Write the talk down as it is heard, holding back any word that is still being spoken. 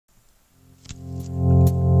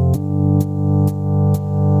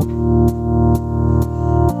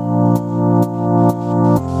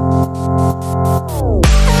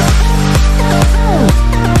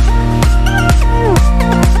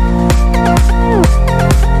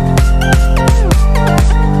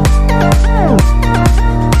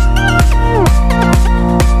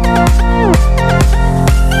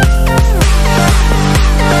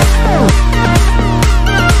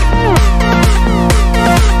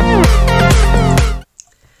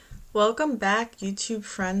Welcome back, YouTube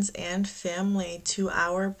friends and family, to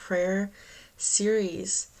our prayer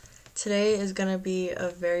series. Today is going to be a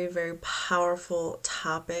very, very powerful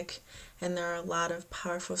topic, and there are a lot of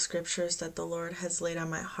powerful scriptures that the Lord has laid on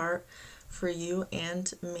my heart for you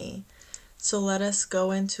and me. So let us go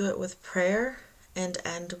into it with prayer and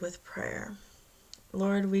end with prayer.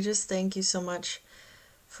 Lord, we just thank you so much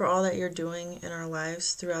for all that you're doing in our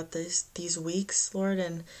lives throughout these weeks, Lord,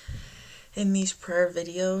 and in these prayer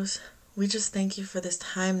videos. We just thank you for this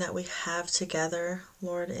time that we have together,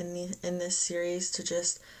 Lord, in this series to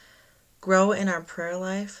just grow in our prayer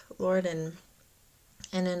life, Lord, and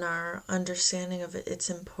in our understanding of its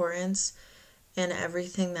importance in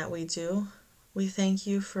everything that we do. We thank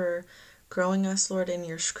you for growing us, Lord, in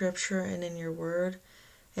your scripture and in your word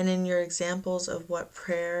and in your examples of what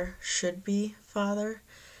prayer should be, Father.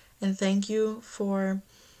 And thank you for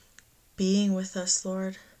being with us,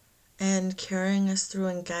 Lord, and carrying us through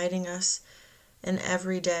and guiding us in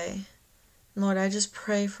every day. Lord, I just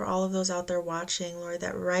pray for all of those out there watching, Lord,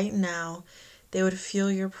 that right now they would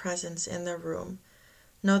feel your presence in their room.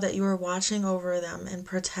 Know that you are watching over them and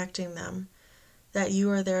protecting them, that you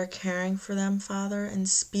are there caring for them, Father, and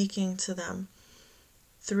speaking to them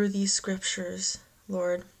through these scriptures,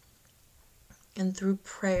 Lord, and through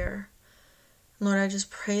prayer. Lord, I just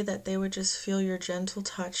pray that they would just feel your gentle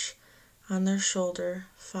touch on their shoulder,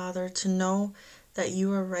 Father, to know that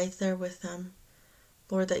you are right there with them.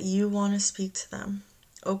 Lord, that you want to speak to them.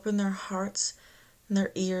 Open their hearts and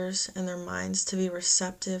their ears and their minds to be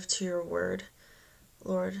receptive to your word,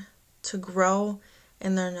 Lord, to grow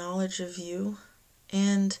in their knowledge of you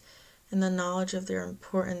and in the knowledge of their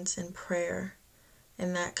importance in prayer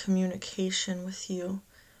and that communication with you.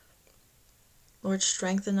 Lord,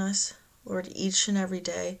 strengthen us, Lord, each and every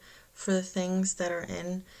day for the things that are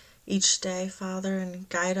in each day, Father, and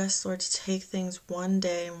guide us, Lord, to take things one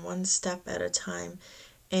day and one step at a time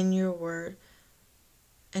in your word.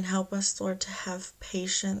 And help us, Lord, to have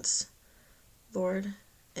patience, Lord,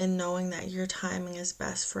 in knowing that your timing is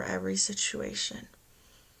best for every situation.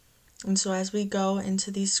 And so as we go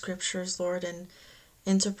into these scriptures, Lord, and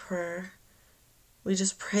into prayer, we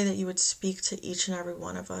just pray that you would speak to each and every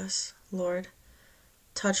one of us, Lord.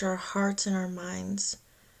 Touch our hearts and our minds.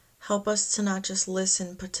 Help us to not just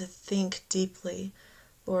listen, but to think deeply,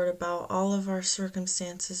 Lord, about all of our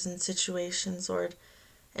circumstances and situations, Lord,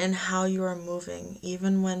 and how you are moving,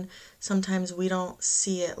 even when sometimes we don't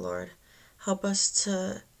see it, Lord. Help us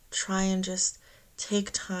to try and just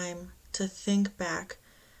take time to think back,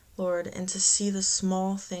 Lord, and to see the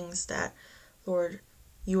small things that, Lord,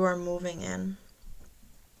 you are moving in.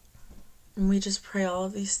 And we just pray all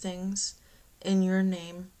of these things in your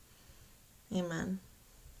name. Amen.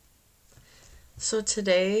 So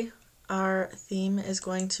today, our theme is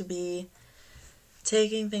going to be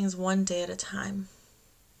taking things one day at a time.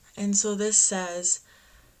 And so this says,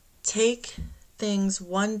 take things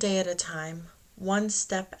one day at a time, one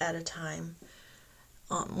step at a time,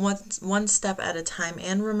 one step at a time,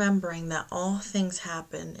 and remembering that all things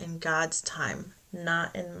happen in God's time,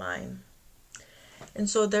 not in mine. And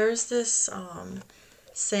so there's this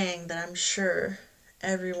saying that I'm sure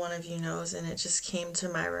every one of you knows, and it just came to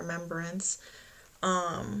my remembrance.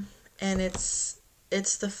 And it's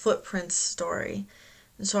the footprints story.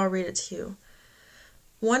 And so I'll read it to you.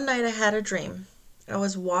 One night I had a dream. I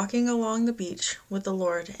was walking along the beach with the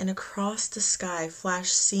Lord, and across the sky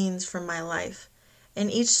flashed scenes from my life.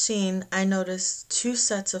 In each scene, I noticed two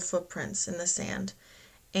sets of footprints in the sand.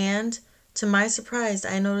 And to my surprise,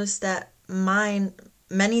 I noticed that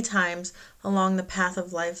many times along the path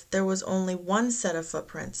of life, there was only one set of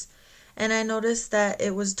footprints. And I noticed that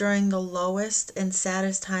it was during the lowest and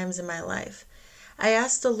saddest times in my life. I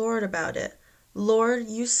asked the Lord about it. Lord,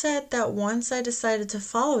 you said that once I decided to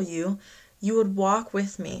follow you, you would walk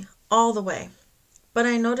with me all the way. But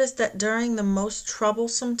I noticed that during the most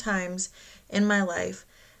troublesome times in my life,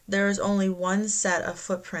 there is only one set of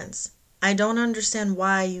footprints. I don't understand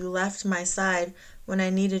why you left my side when I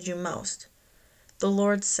needed you most. The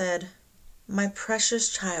Lord said, my precious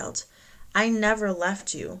child, I never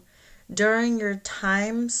left you. During your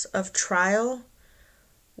times of trial,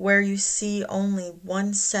 where you see only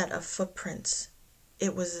one set of footprints,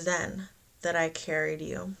 it was then that I carried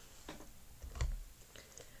you.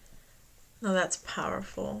 Now that's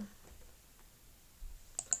powerful.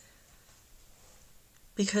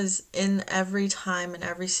 Because in every time and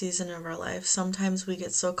every season of our life, sometimes we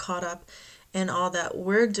get so caught up in all that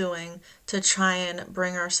we're doing to try and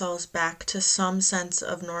bring ourselves back to some sense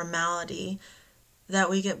of normality that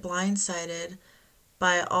we get blindsided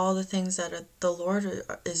by all the things that the Lord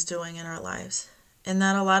is doing in our lives. And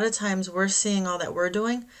that a lot of times we're seeing all that we're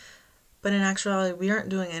doing, But in actuality, we aren't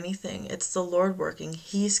doing anything. It's the Lord working.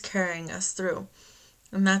 He's carrying us through.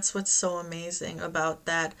 And that's what's so amazing about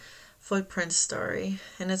that footprint story.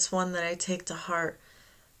 And it's one that I take to heart.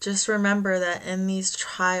 Just remember that in these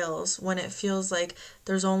trials, when it feels like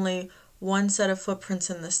there's only one set of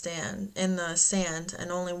footprints in the sand,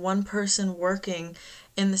 and only one person working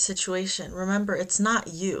in the situation, remember, it's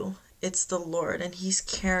not you, it's the Lord, and He's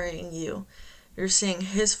carrying you. You're seeing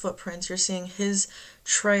His footprints, you're seeing His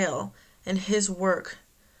trail and His work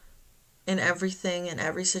in everything, in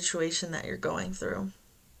every situation that you're going through.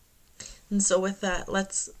 And so with that,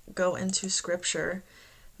 let's go into scripture.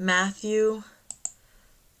 Matthew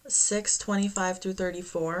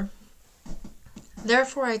 6:25-34.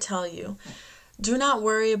 Therefore I tell you, do not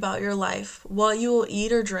worry about your life, what you will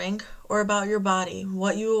eat or drink, or about your body,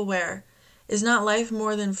 what you will wear. Is not life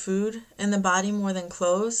more than food, and the body more than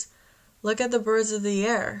clothes? Look at the birds of the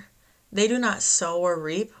air. They do not sow or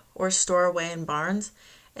reap or store away in barns,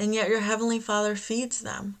 and yet your heavenly Father feeds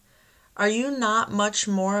them. Are you not much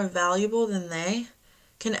more valuable than they?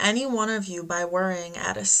 Can any one of you, by worrying,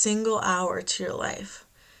 add a single hour to your life?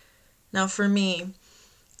 Now for me,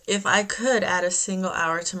 if I could add a single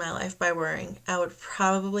hour to my life by worrying, I would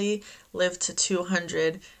probably live to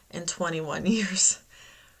 221 years.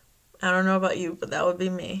 I don't know about you, but that would be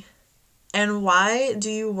me. And why do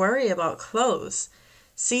you worry about clothes?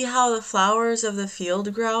 See how the flowers of the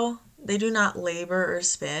field grow? They do not labor or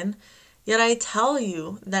spin. Yet I tell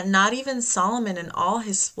you that not even Solomon in all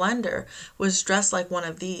his splendor was dressed like one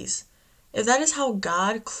of these. If that is how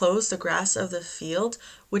God clothes the grass of the field,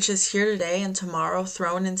 which is here today and tomorrow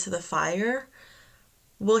thrown into the fire,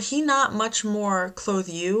 will He not much more clothe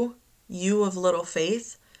you, you of little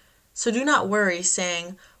faith? So do not worry,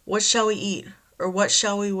 saying, what shall we eat? Or what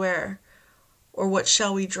shall we wear? Or what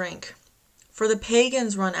shall we drink? For the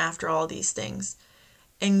pagans run after all these things,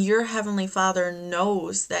 and your heavenly Father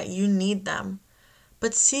knows that you need them.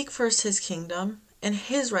 But seek first His kingdom and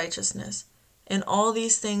His righteousness, and all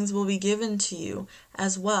these things will be given to you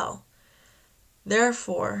as well.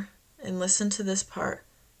 Therefore, and listen to this part,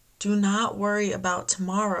 do not worry about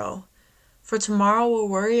tomorrow, for tomorrow will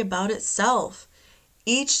worry about itself.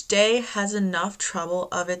 Each day has enough trouble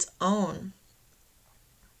of its own.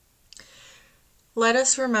 Let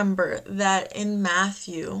us remember that in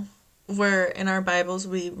Matthew, where in our Bibles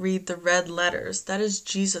we read the red letters, that is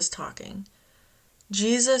Jesus talking.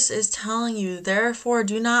 Jesus is telling you, therefore,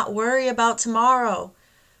 do not worry about tomorrow.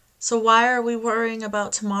 So why are we worrying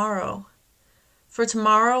about tomorrow? For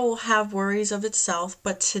tomorrow will have worries of itself,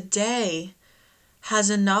 but today has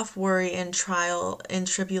enough worry and trial and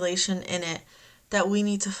tribulation in it that we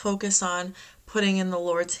need to focus on putting in the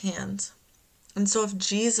Lord's hands. And so if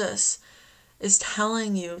Jesus is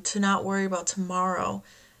telling you to not worry about tomorrow,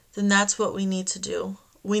 then that's what we need to do.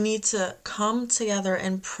 We need to come together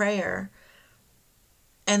in prayer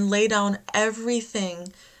and lay down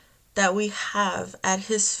everything that we have at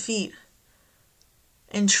His feet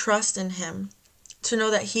and trust in Him to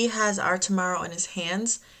know that He has our tomorrow in His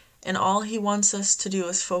hands, and all He wants us to do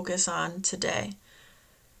is focus on today.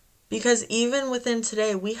 Because even within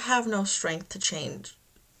today, we have no strength to change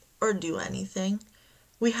or do anything.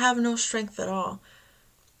 We have no strength at all,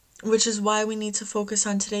 which is why we need to focus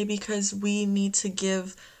on today, because we need to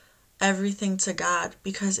give everything to God,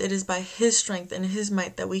 because it is by His strength and His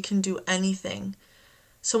might that we can do anything.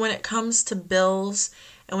 So when it comes to bills,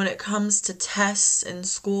 and when it comes to tests and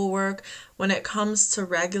schoolwork, when it comes to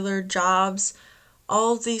regular jobs,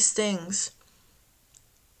 all of these things,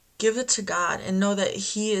 give it to God and know that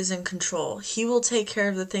He is in control. He will take care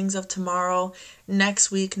of the things of tomorrow,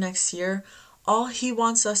 next week, next year. All He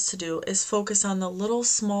wants us to do is focus on the little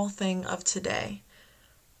small thing of today.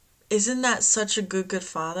 Isn't that such a good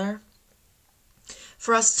Father?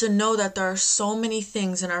 For us to know that there are so many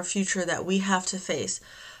things in our future that we have to face,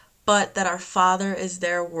 but that our Father is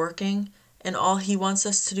there working, and all He wants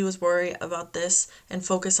us to do is worry about this and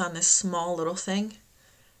focus on this small little thing.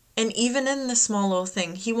 And even in this small little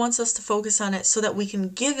thing, He wants us to focus on it so that we can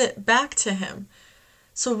give it back to Him.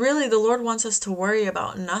 So really, the Lord wants us to worry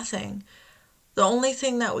about nothing. The only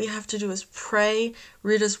thing that we have to do is pray,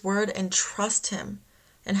 read His word, and trust Him,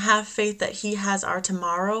 and have faith that He has our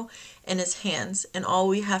tomorrow in His hands, and all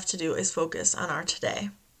we have to do is focus on our today.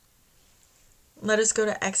 Let us go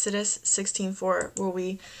to Exodus 16:4, where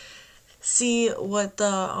we see what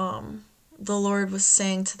the Lord was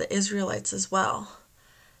saying to the Israelites as well.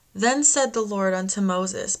 Then said the Lord unto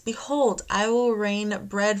Moses, Behold, I will rain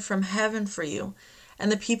bread from heaven for you,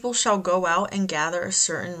 and the people shall go out and gather a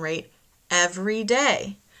certain rate every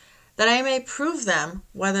day, that I may prove them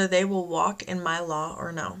whether they will walk in my law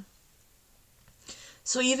or no.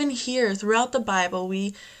 So even here, throughout the Bible,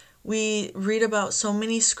 we read about so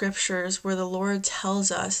many scriptures where the Lord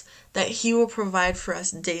tells us that He will provide for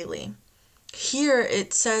us daily. Here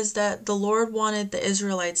it says that the Lord wanted the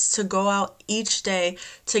Israelites to go out each day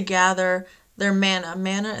to gather their manna.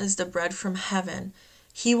 Manna is the bread from heaven.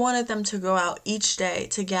 He wanted them to go out each day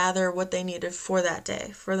to gather what they needed for that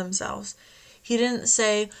day, for themselves. He didn't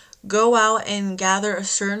say, go out and gather a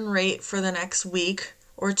certain rate for the next week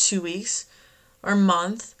or 2 weeks or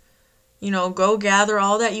month. Go gather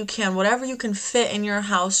all that you can. Whatever you can fit in your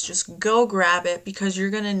house, just go grab it because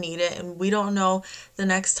you're going to need it. And we don't know the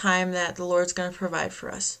next time that the Lord's going to provide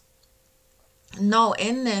for us. No,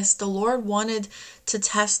 in this, the Lord wanted to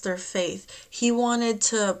test their faith. He wanted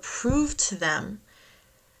to prove to them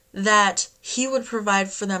that He would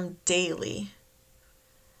provide for them daily.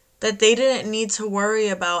 That they didn't need to worry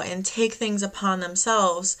about and take things upon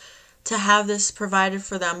themselves to have this provided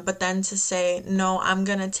for them, but then to say, no, I'm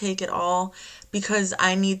going to take it all because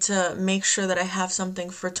I need to make sure that I have something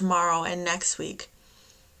for tomorrow and next week.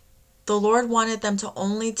 The Lord wanted them to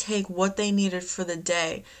only take what they needed for the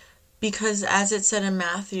day because, as it said in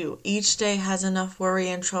Matthew, each day has enough worry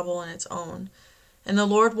and trouble in its own. And the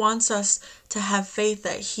Lord wants us to have faith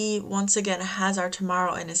that He, once again, has our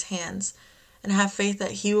tomorrow in His hands, and have faith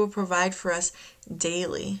that He will provide for us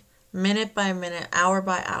daily, minute by minute, hour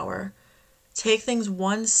by hour. Take things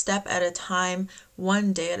one step at a time,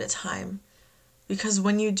 one day at a time. Because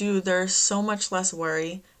when you do, there's so much less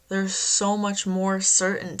worry. There's so much more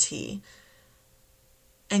certainty.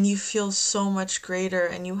 And you feel so much greater,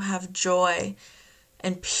 and you have joy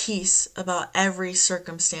and peace about every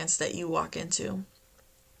circumstance that you walk into.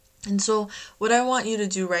 And so what I want you to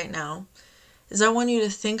do right now is I want you to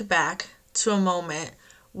think back to a moment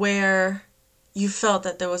where you felt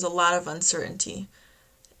that there was a lot of uncertainty.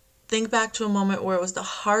 Think back to a moment where it was the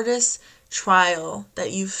hardest trial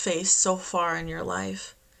that you've faced so far in your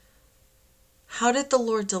life. How did the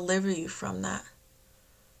Lord deliver you from that?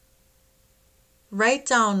 Write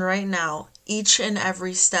down right now each and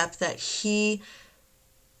every step that He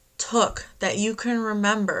took, that you can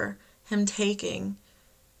remember Him taking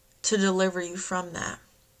to deliver you from that.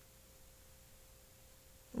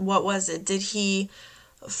 What was it? Did He,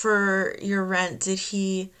 for your rent, did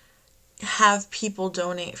He have people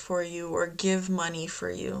donate for you or give money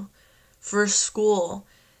for you? For school,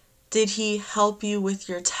 did He help you with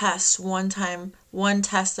your tests one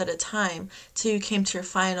test at a time till you came to your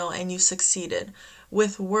final and you succeeded?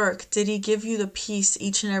 With work, did He give you the peace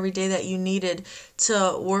each and every day that you needed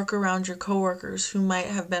to work around your coworkers who might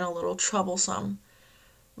have been a little troublesome?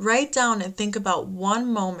 Write down and think about one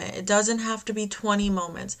moment. It doesn't have to be 20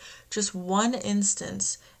 moments, just one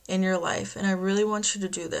instance in your life. And I really want you to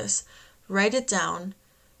do this. Write it down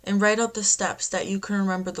and write out the steps that you can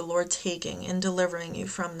remember the Lord taking and delivering you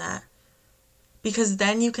from that. Because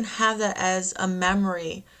then you can have that as a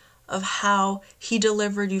memory of how He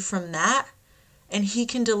delivered you from that, and He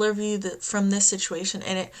can deliver you from this situation.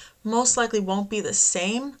 And it most likely won't be the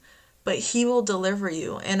same, but He will deliver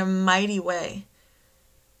you in a mighty way.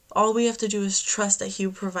 All we have to do is trust that He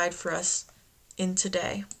will provide for us in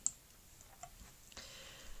today.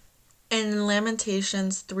 In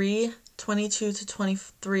Lamentations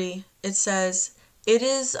 3:22-23, it says, "It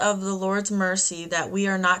is of the Lord's mercy that we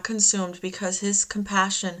are not consumed, because His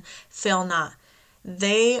compassion fail not.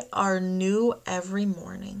 They are new every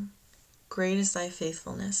morning. Great is thy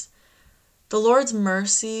faithfulness." The Lord's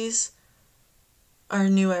mercies are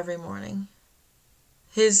new every morning.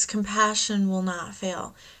 His compassion will not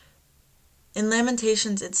fail. In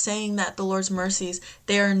Lamentations, it's saying that the Lord's mercies,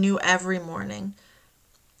 they are new every morning.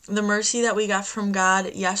 The mercy that we got from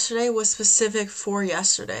God yesterday was specific for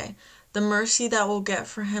yesterday. The mercy that we'll get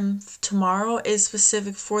from Him tomorrow is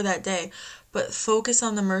specific for that day. But focus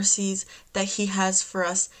on the mercies that He has for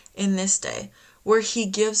us in this day, where He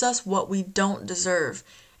gives us what we don't deserve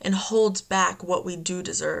and holds back what we do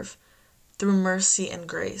deserve through mercy and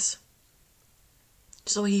grace.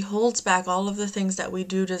 So He holds back all of the things that we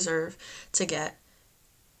do deserve to get.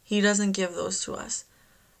 He doesn't give those to us.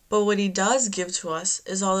 But what He does give to us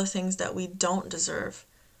is all the things that we don't deserve.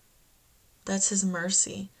 That's His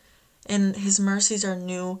mercy. And His mercies are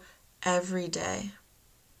new every day.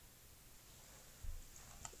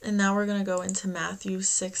 And now we're going to go into Matthew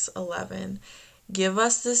 6:11. "Give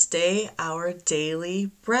us this day our daily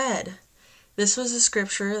bread." This was a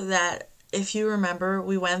scripture that, if you remember,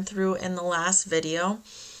 we went through in the last video,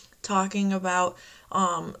 talking about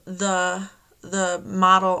the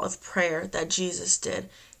model of prayer that Jesus did.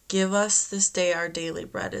 Give us this day our daily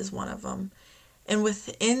bread is one of them. And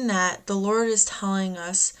within that, the Lord is telling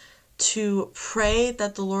us to pray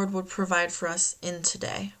that the Lord would provide for us in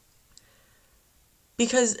today.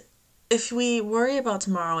 Because if we worry about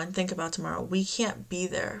tomorrow and think about tomorrow, we can't be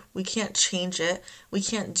there. We can't change it. We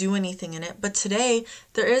can't do anything in it. But today,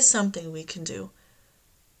 there is something we can do.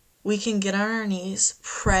 We can get on our knees,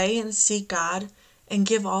 pray and seek God, and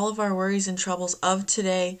give all of our worries and troubles of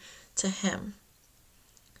today to Him.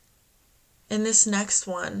 And this next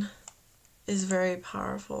one is very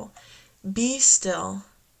powerful. Be still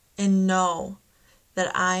and know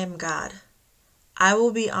that I am God. I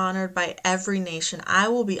will be honored by every nation. I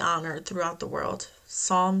will be honored throughout the world.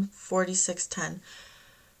 Psalm 46:10.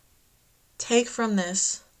 Take from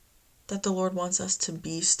this that the Lord wants us to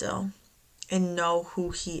be still and know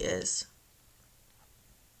who He is.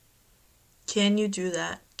 Can you do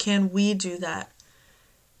that? Can we do that?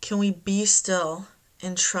 Can we be still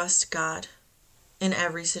and trust God in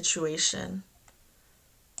every situation?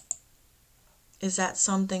 Is that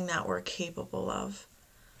something that we're capable of?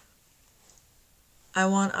 I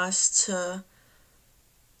want us to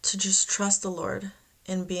just trust the Lord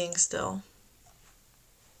in being still.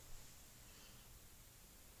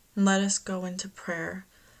 And let us go into prayer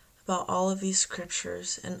about all of these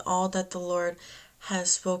scriptures and all that the Lord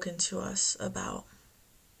has spoken to us about.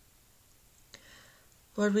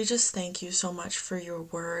 Lord, we just thank you so much for your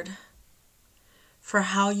word, for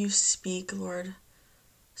how you speak, Lord,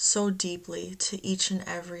 so deeply to each and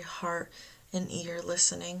every heart and ear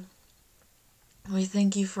listening. We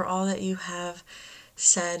thank you for all that you have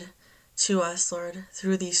said to us, Lord,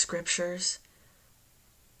 through these scriptures.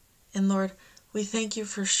 And Lord, we thank you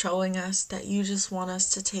for showing us that you just want us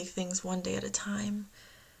to take things one day at a time,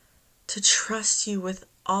 to trust you with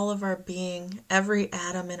all of our being, every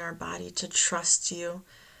atom in our body, to trust you,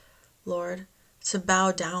 Lord, to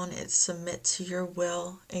bow down and submit to your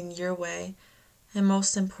will and your way, and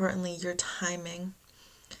most importantly, your timing,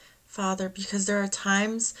 Father, because there are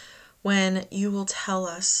times when you will tell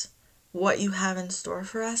us what you have in store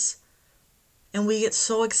for us, and we get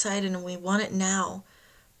so excited and we want it now.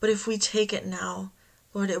 But if we take it now,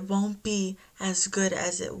 Lord, it won't be as good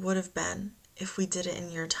as it would have been if we did it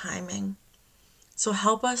in your timing. So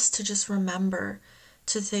help us to just remember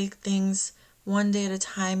to take things one day at a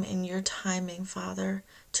time in your timing, Father,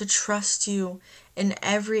 to trust you in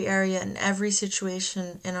every area, in every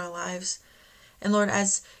situation in our lives. And Lord,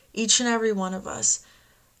 as each and every one of us,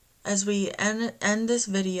 as we end this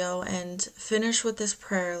video and finish with this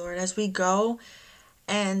prayer, Lord, as we go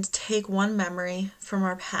and take one memory from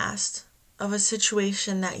our past of a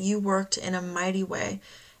situation that you worked in a mighty way,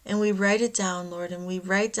 and we write it down, Lord, and we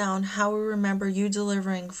write down how we remember you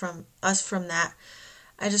delivering from us from that,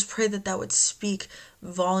 I just pray that that would speak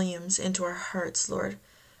volumes into our hearts, Lord,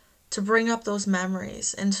 to bring up those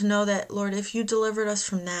memories and to know that, Lord, if you delivered us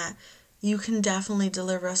from that, you can definitely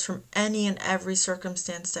deliver us from any and every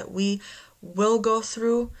circumstance that we will go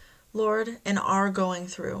through, Lord, and are going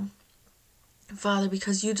through. Father,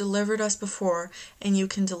 because you delivered us before and you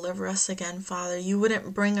can deliver us again, Father. You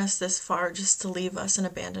wouldn't bring us this far just to leave us and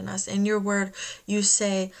abandon us. In your word, you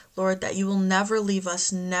say, Lord, that you will never leave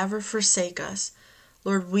us, never forsake us.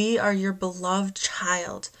 Lord, we are your beloved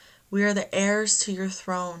child. We are the heirs to your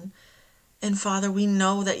throne. And Father, we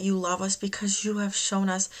know that you love us because you have shown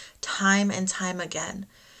us time and time again.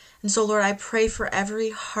 And so, Lord, I pray for every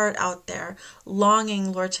heart out there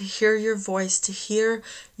longing, Lord, to hear your voice, to hear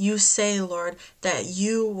you say, Lord, that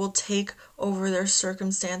you will take over their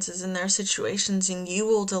circumstances and their situations and you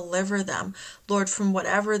will deliver them, Lord, from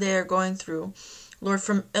whatever they are going through. Lord,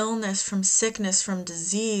 from illness, from sickness, from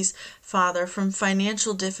disease, Father, from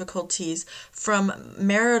financial difficulties, from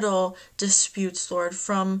marital disputes, Lord,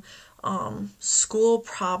 from school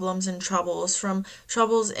problems and troubles, from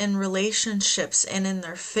troubles in relationships and in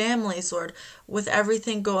their families, Lord, with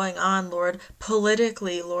everything going on, Lord,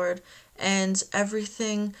 politically, Lord, and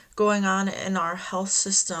everything going on in our health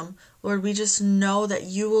system. Lord, we just know that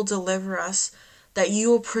you will deliver us, that you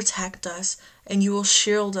will protect us, and you will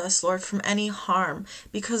shield us, Lord, from any harm,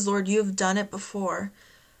 because, Lord, you have done it before.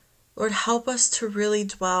 Lord, help us to really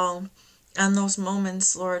dwell on those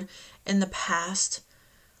moments, Lord, in the past,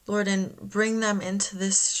 Lord, and bring them into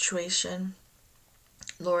this situation,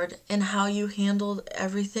 Lord, and how you handled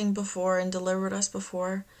everything before and delivered us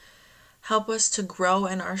before. Help us to grow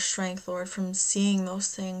in our strength, Lord, from seeing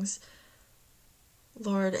those things,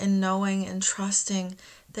 Lord, and knowing and trusting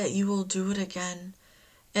that you will do it again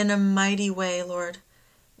in a mighty way, Lord,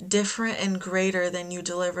 different and greater than you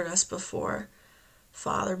delivered us before,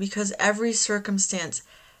 Father, because every circumstance,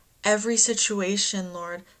 every situation,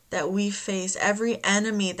 Lord, that we face, every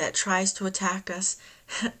enemy that tries to attack us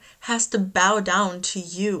has to bow down to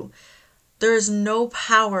you. There is no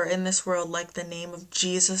power in this world like the name of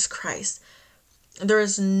Jesus Christ. There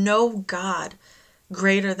is no God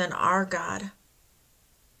greater than our God.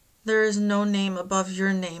 There is no name above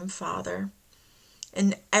your name, Father.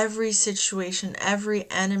 In every situation, every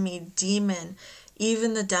enemy, demon,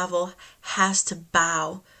 even the devil has to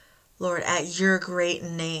bow, Lord, at your great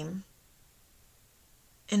name.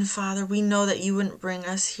 And Father, we know that you wouldn't bring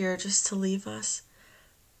us here just to leave us.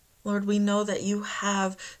 Lord, we know that you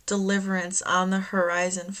have deliverance on the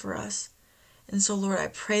horizon for us. And so, Lord, I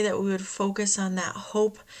pray that we would focus on that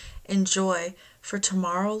hope and joy for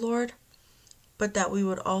tomorrow, Lord, but that we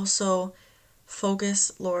would also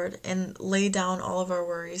focus, Lord, and lay down all of our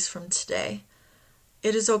worries from today.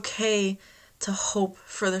 It is okay to hope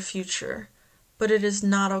for the future, but it is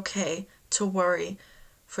not okay to worry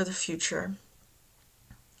for the future.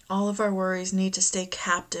 All of our worries need to stay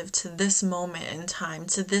captive to this moment in time,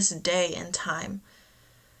 to this day in time.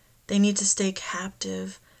 They need to stay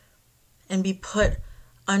captive and be put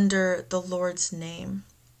under the Lord's name,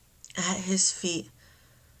 at his feet.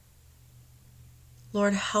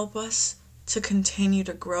 Lord, help us to continue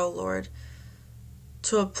to grow, Lord,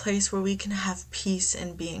 to a place where we can have peace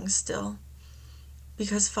in being still.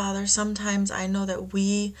 Because, Father, sometimes I know that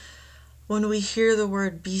when we hear the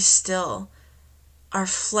word be still, our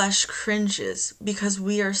flesh cringes because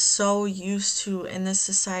we are so used to, in this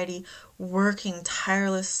society, working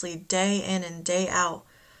tirelessly day in and day out.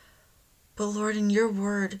 But Lord, in your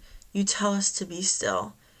word, you tell us to be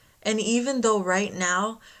still. And even though right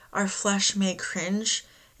now our flesh may cringe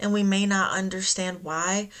and we may not understand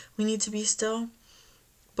why we need to be still,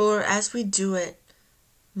 but Lord, as we do it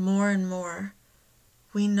more and more,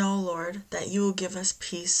 we know, Lord, that you will give us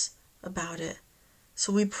peace about it.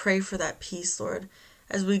 So we pray for that peace, Lord,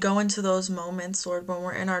 as we go into those moments, Lord, when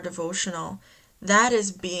we're in our devotional. That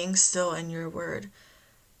is being still in your word.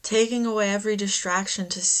 Taking away every distraction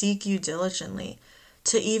to seek you diligently,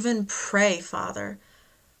 to even pray, Father.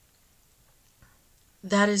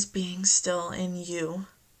 That is being still in you.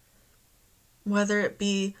 Whether it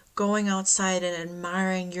be going outside and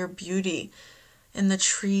admiring your beauty in the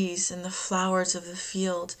trees and the flowers of the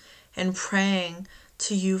field and praying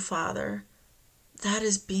to you, Father. That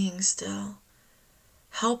is being still.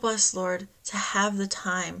 Help us, Lord, to have the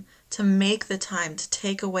time, to make the time to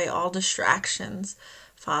take away all distractions,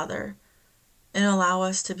 Father, and allow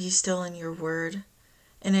us to be still in your word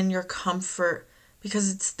and in your comfort,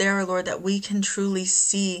 because it's there, Lord, that we can truly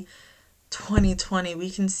see 2020.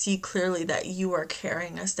 We can see clearly that you are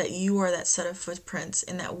carrying us, that you are that set of footprints,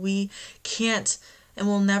 and that we can't and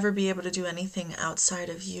will never be able to do anything outside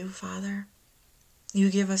of you, Father. You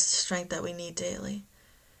give us the strength that we need daily.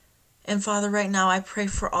 And Father, right now I pray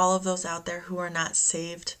for all of those out there who are not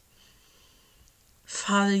saved.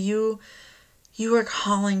 Father, you are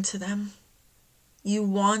calling to them. You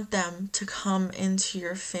want them to come into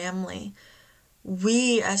your family.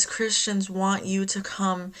 We as Christians want you to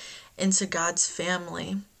come into God's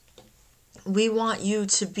family. We want you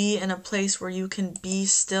to be in a place where you can be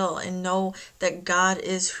still and know that God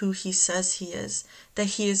is who he says he is, that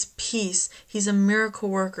he is peace. He's a miracle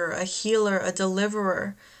worker, a healer, a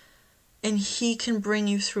deliverer, and he can bring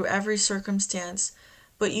you through every circumstance,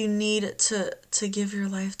 but you need to give your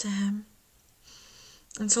life to him.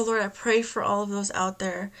 And so, Lord, I pray for all of those out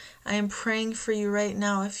there. I am praying for you right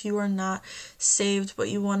now if you are not saved, but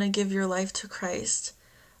you want to give your life to Christ.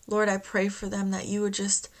 Lord, I pray for them that you would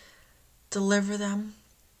just deliver them,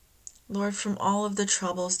 Lord, from all of the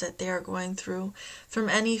troubles that they are going through, from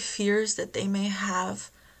any fears that they may have.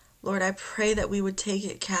 Lord, I pray that we would take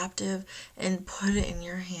it captive and put it in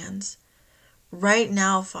your hands. Right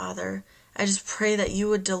now, Father, I just pray that you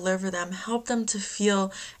would deliver them, help them to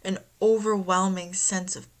feel an overwhelming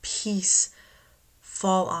sense of peace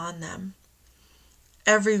fall on them.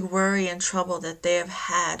 Every worry and trouble that they have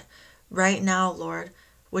had right now, Lord,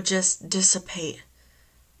 would just dissipate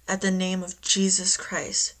at the name of Jesus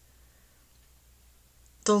Christ.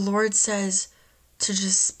 The Lord says to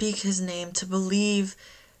just speak his name, to believe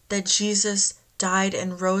that Jesus died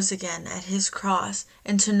and rose again at his cross,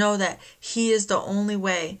 and to know that he is the only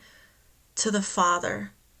way to the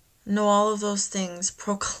Father. Know all of those things,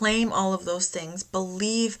 proclaim all of those things,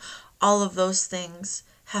 believe all of those things,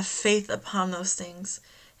 have faith upon those things,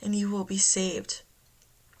 and you will be saved.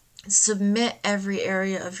 Submit every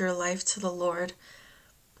area of your life to the Lord.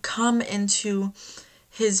 Come into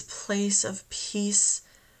his place of peace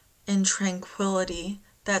and tranquility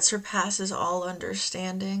that surpasses all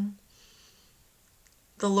understanding.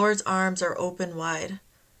 The Lord's arms are open wide.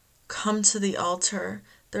 Come to the altar.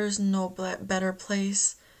 There's no better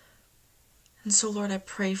place. And so, Lord, I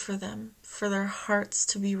pray for them, for their hearts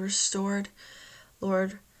to be restored,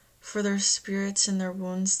 Lord, for their spirits and their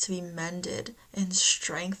wounds to be mended and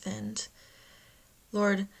strengthened.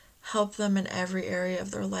 Lord, help them in every area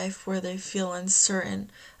of their life where they feel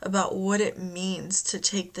uncertain about what it means to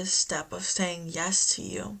take this step of saying yes to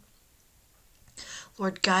you.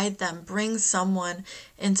 Lord, guide them. Bring someone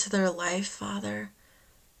into their life, Father,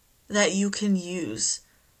 that you can use,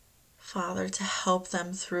 Father, to help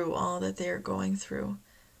them through all that they are going through.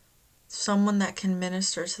 Someone that can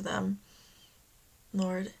minister to them,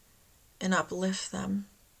 Lord, and uplift them.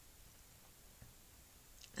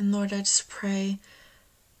 And Lord, I just pray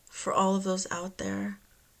for all of those out there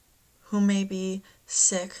who may be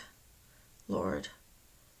sick, Lord,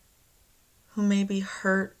 who may be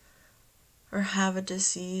hurt or have a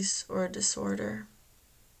disease or a disorder.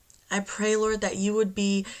 I pray, Lord, that you would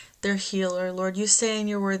be their healer. Lord, you say in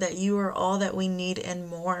your word that you are all that we need and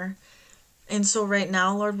more. And so right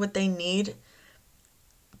now, Lord, what they need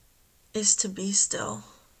is to be still.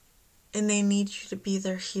 And they need you to be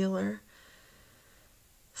their healer.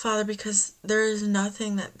 Father, because there is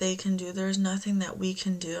nothing that they can do, there is nothing that we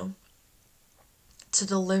can do to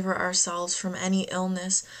deliver ourselves from any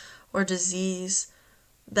illness or disease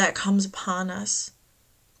that comes upon us.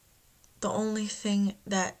 The only thing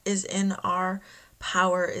that is in our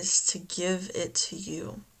power is to give it to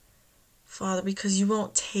you, Father, because you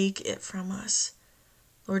won't take it from us.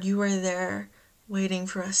 Lord, you are there waiting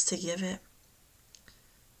for us to give it,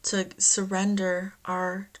 to surrender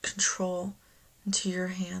our control into your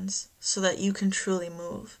hands so that you can truly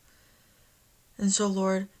move. And so,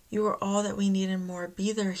 Lord, you are all that we need and more.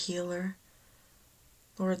 Be their healer,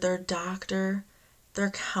 Lord, their doctor,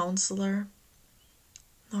 their counselor,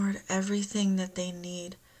 Lord, everything that they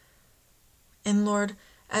need. And Lord,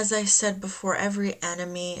 as I said before, every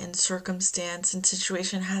enemy and circumstance and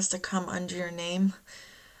situation has to come under your name.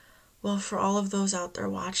 Well, for all of those out there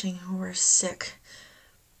watching who are sick,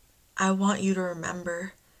 I want you to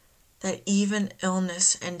remember that even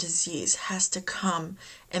illness and disease has to come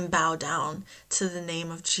and bow down to the name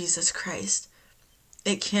of Jesus Christ.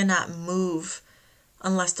 It cannot move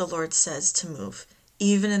unless the Lord says to move.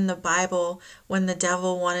 Even in the Bible, when the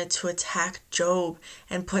devil wanted to attack Job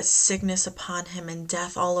and put sickness upon him and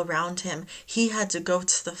death all around him, he had to go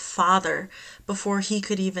to the Father before he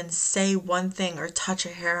could even say one thing or touch a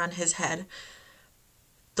hair on his head.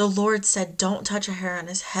 The Lord said, don't touch a hair on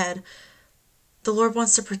his head. The Lord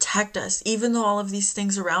wants to protect us. Even though all of these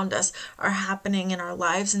things around us are happening in our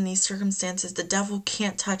lives in these circumstances, the devil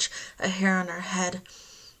can't touch a hair on our head.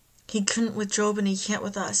 He couldn't with Job and he can't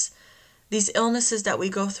with us. These illnesses that we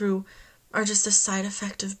go through are just a side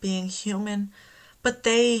effect of being human. But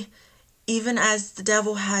they, even as the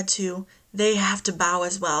devil had to, they have to bow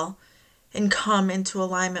as well and come into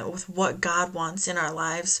alignment with what God wants in our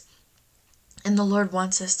lives. And the Lord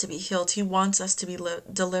wants us to be healed. He wants us to be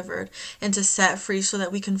delivered and to set free so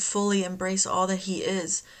that we can fully embrace all that He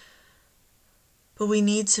is. But we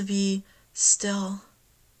need to be still.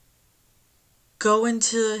 Go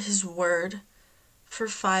into His Word for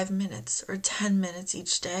 5 minutes or 10 minutes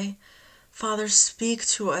each day. Father, speak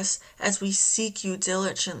to us as we seek you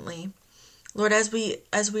diligently. Lord, as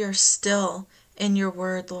we are still in your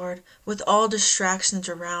word, Lord, with all distractions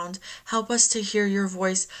around, help us to hear your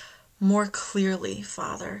voice more clearly,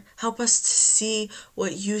 Father. Help us to see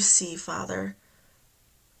what you see, Father,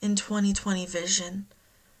 in 2020 vision.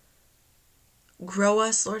 Grow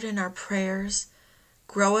us, Lord, in our prayers.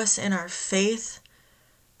 Grow us in our faith.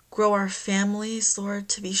 Grow our families, Lord,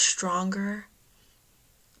 to be stronger.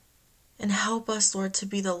 And help us, Lord, to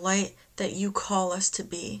be the light that you call us to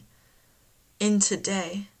be in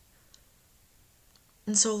today.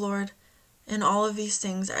 And so, Lord, in all of these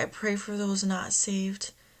things, I pray for those not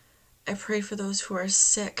saved. I pray for those who are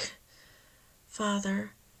sick.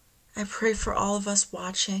 Father, I pray for all of us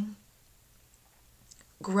watching.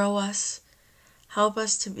 Grow us. Help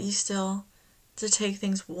us to be still, to take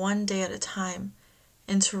things one day at a time,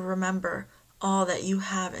 and to remember all that you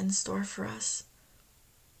have in store for us.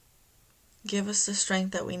 Give us the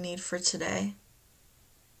strength that we need for today,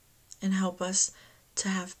 and help us to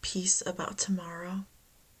have peace about tomorrow.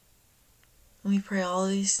 And we pray all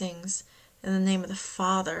of these things in the name of the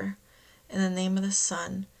Father, in the name of the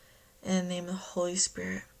Son, and in the name of the Holy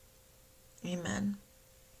Spirit. Amen.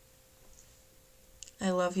 I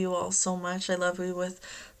love you all so much. I love you with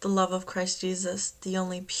the love of Christ Jesus, the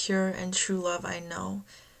only pure and true love I know.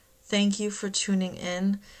 Thank you for tuning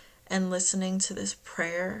in and listening to this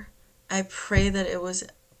prayer. I pray that it was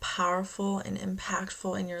powerful and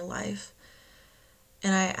impactful in your life.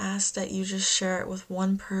 And I ask that you just share it with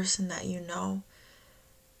one person that you know.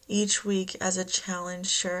 Each week, as a challenge,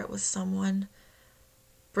 share it with someone.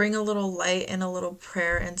 Bring a little light and a little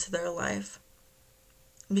prayer into their life.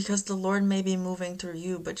 Because the Lord may be moving through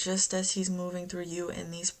you, but just as He's moving through you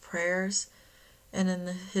in these prayers and in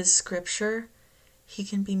His scripture, He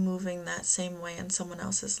can be moving that same way in someone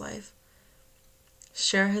else's life.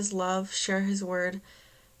 Share His love, share His word,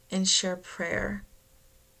 and share prayer.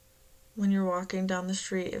 When you're walking down the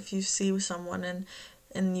street, if you see someone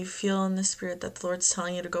and you feel in the spirit that the Lord's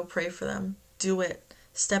telling you to go pray for them, do it.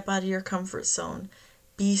 Step out of your comfort zone.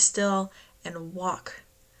 Be still and walk.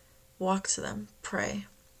 Walk to them. Pray.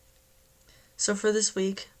 So for this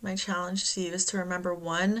week, my challenge to you is to remember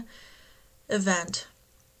one event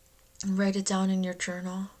and write it down in your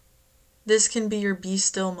journal. This can be your be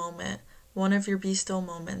still moment, one of your be still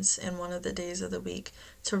moments in one of the days of the week,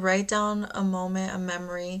 to write down a moment, a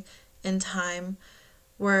memory in time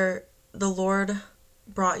where the Lord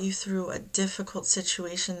brought you through a difficult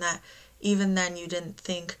situation that even then you didn't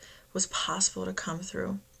think was possible to come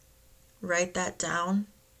through. Write that down.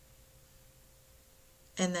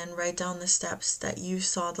 And then write down the steps that you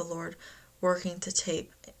saw the Lord working to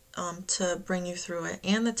take to bring you through it,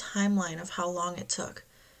 and the timeline of how long it took.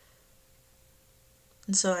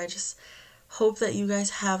 And so I just hope that you guys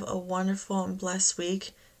have a wonderful and blessed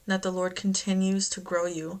week, and that the Lord continues to grow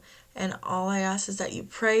you. And all I ask is that you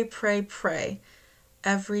pray, pray, pray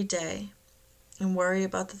every day, and worry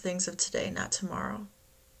about the things of today, not tomorrow.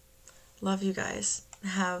 Love you guys.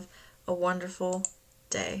 Have a wonderful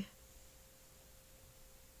day.